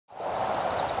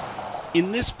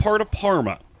In this part of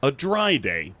Parma, a dry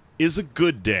day is a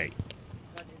good day,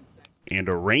 and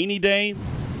a rainy day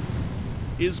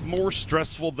is more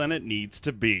stressful than it needs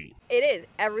to be. It is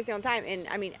every single time, and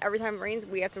I mean, every time it rains,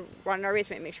 we have to run in our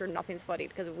basement and make sure nothing's flooded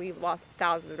because we've lost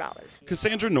thousands of dollars.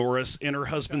 Cassandra Norris and her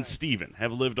husband Stephen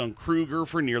have lived on Kruger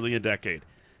for nearly a decade,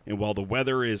 and while the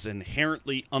weather is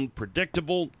inherently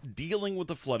unpredictable, dealing with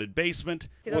a flooded basement,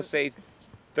 we'll say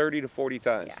 30 to 40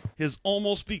 times, has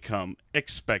almost become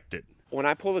expected. When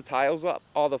I pull the tiles up,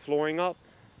 all the flooring up,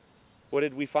 what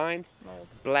did we find? Mold.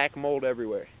 Black mold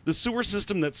everywhere. The sewer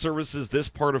system that services this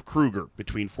part of Kruger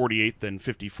between 48th and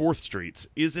 54th Streets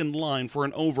is in line for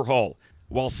an overhaul.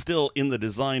 While still in the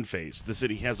design phase, the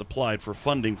city has applied for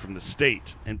funding from the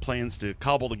state and plans to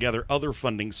cobble together other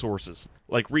funding sources,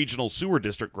 like regional sewer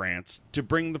district grants, to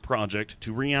bring the project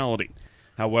to reality.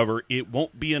 However, it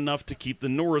won't be enough to keep the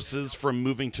Norrises from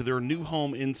moving to their new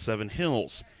home in Seven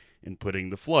Hills and putting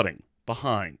the flooding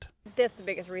behind. That's the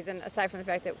biggest reason, aside from the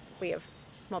fact that we have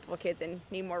multiple kids and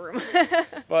need more room.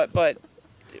 But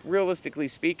realistically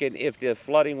speaking, if the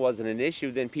flooding wasn't an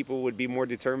issue, then people would be more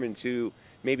determined to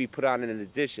maybe put on an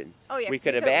addition. Oh, yeah, we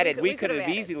could have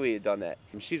easily done that.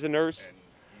 She's a nurse,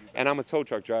 and I'm a tow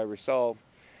truck driver, so,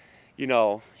 you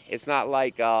know, it's not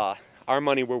like our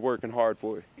money we're working hard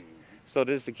for. So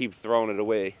just to keep throwing it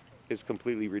away is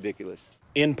completely ridiculous.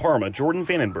 In Parma, Jordan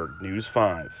Vandenberg, News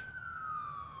 5.